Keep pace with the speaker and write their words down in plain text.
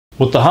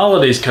With the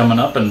holidays coming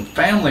up and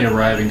family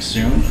arriving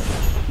soon,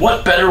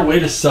 what better way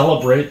to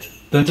celebrate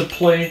than to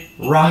play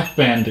Rock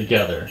Band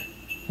together?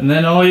 And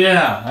then, oh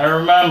yeah, I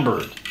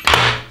remembered.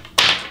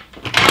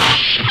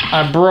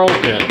 I broke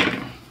it.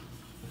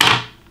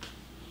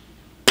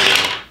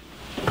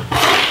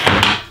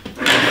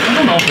 I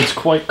don't know if it's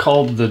quite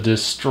called the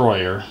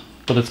Destroyer,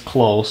 but it's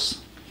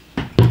close.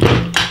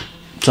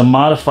 It's a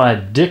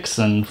modified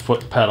Dixon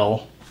foot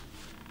pedal,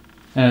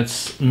 and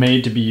it's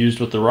made to be used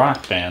with the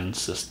Rock Band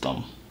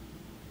system.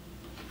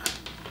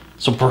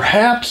 So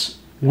perhaps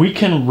we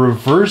can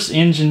reverse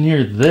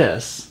engineer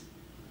this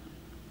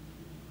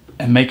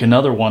and make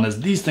another one, as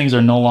these things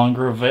are no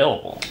longer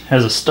available.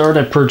 As a start,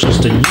 I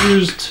purchased a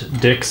used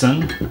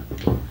Dixon.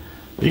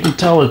 You can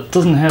tell it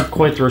doesn't have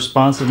quite the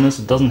responsiveness.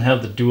 It doesn't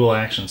have the dual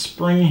action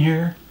spring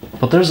here.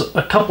 But there's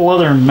a couple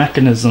other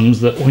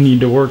mechanisms that we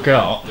need to work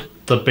out.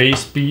 The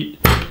bass beat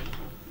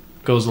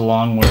goes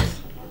along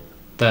with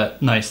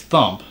that nice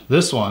thump.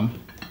 This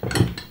one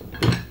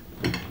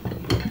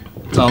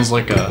sounds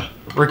like a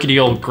rickety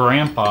old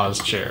grandpa's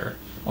chair.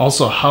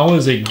 Also, how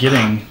is it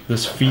getting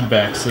this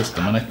feedback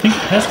system? And I think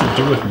it has to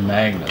do with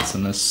magnets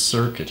in this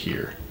circuit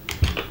here.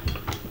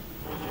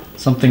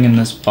 Something in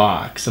this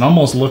box. It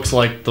almost looks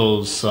like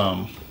those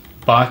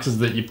boxes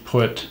that you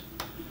put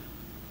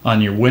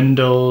on your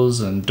windows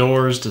and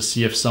doors to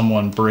see if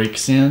someone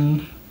breaks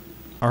in.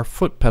 Our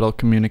foot pedal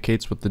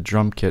communicates with the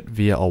drum kit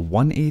via a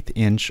 1/8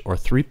 inch or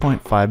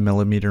 3.5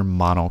 millimeter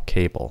mono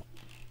cable.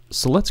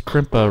 So let's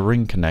crimp a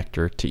ring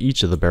connector to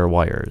each of the bare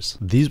wires.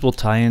 These will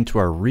tie into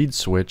our reed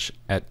switch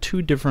at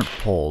 2 different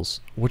poles,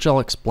 which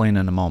I'll explain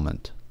in a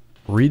moment.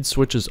 Reed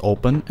switches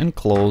open and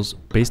close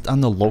based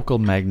on the local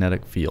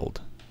magnetic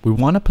field. We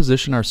want to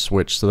position our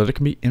switch so that it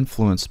can be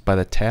influenced by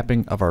the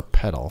tapping of our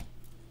pedal.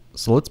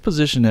 So let's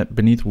position it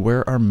beneath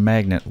where our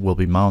magnet will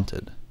be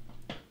mounted.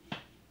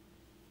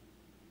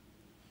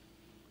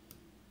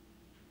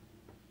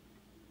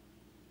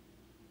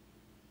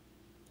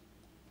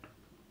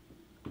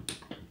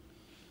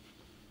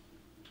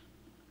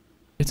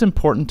 It's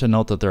important to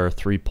note that there are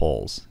 3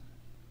 poles.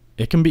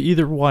 It can be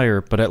either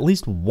wire, but at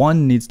least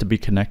one needs to be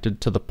connected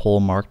to the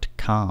pole marked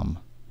COM.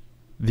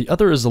 The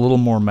other is a little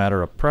more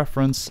matter of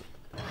preference.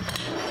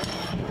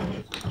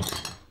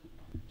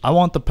 I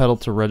want the pedal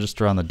to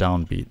register on the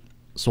downbeat,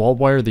 so I'll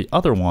wire the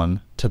other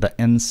one to the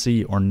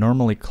NC or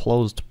normally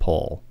closed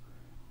pole.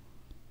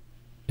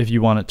 If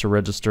you want it to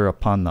register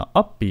upon the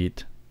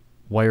upbeat,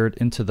 wire it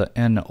into the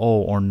NO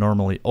or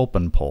normally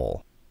open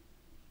pole.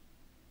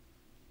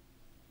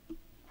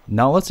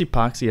 Now let's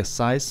epoxy a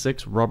size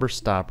 6 rubber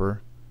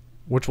stopper,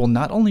 which will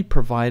not only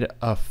provide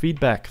a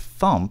feedback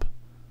thump,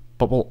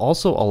 but will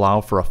also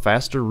allow for a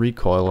faster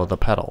recoil of the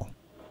pedal.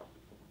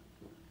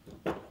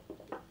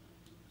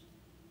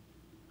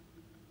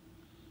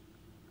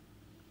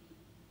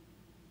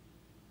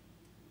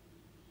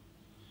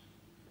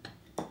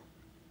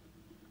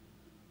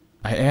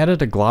 I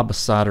added a glob of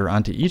solder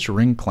onto each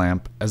ring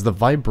clamp as the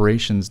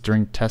vibrations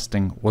during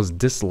testing was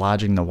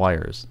dislodging the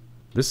wires.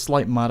 This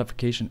slight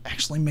modification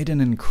actually made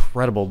an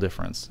incredible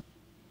difference.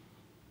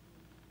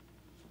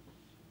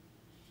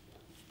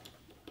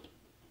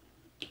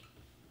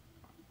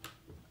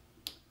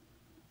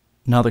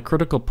 Now the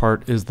critical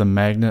part is the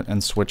magnet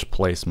and switch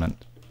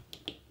placement.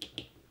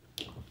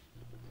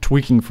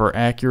 Tweaking for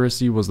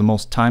accuracy was the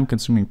most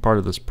time-consuming part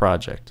of this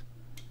project.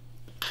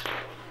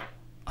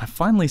 I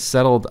finally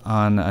settled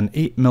on an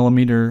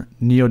 8mm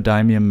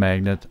neodymium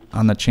magnet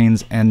on the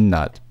chain's end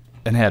nut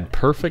and had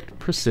perfect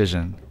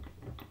precision.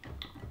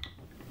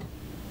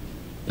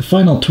 The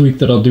final tweak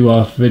that I'll do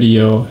off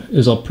video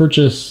is I'll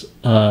purchase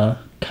a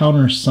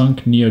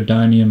countersunk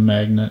neodymium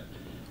magnet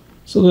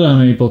so that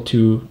I'm able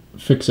to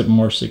fix it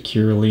more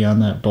securely on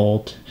that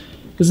bolt.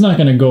 It's not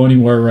going to go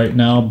anywhere right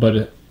now,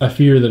 but I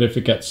fear that if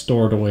it gets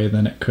stored away,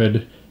 then it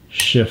could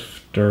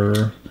shift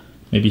or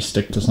maybe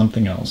stick to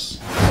something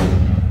else.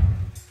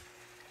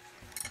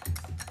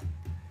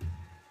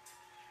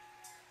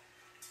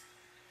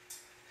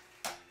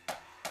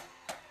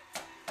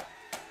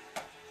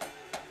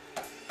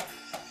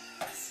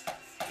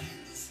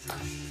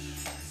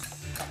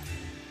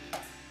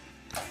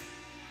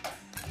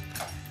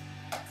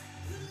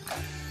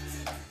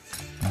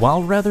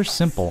 While rather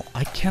simple,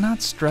 I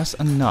cannot stress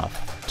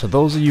enough to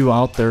those of you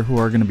out there who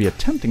are going to be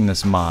attempting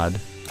this mod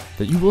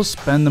that you will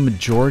spend the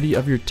majority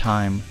of your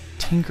time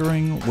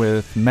tinkering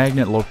with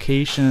magnet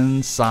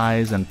location,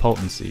 size, and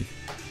potency.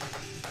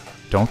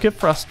 Don't get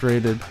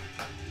frustrated,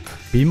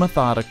 be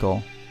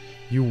methodical,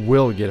 you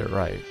will get it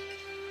right.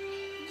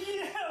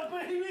 Yeah,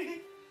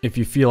 baby! If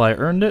you feel I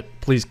earned it,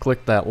 please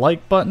click that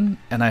like button,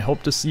 and I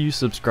hope to see you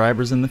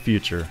subscribers in the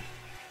future.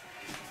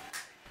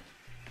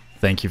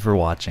 Thank you for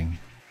watching.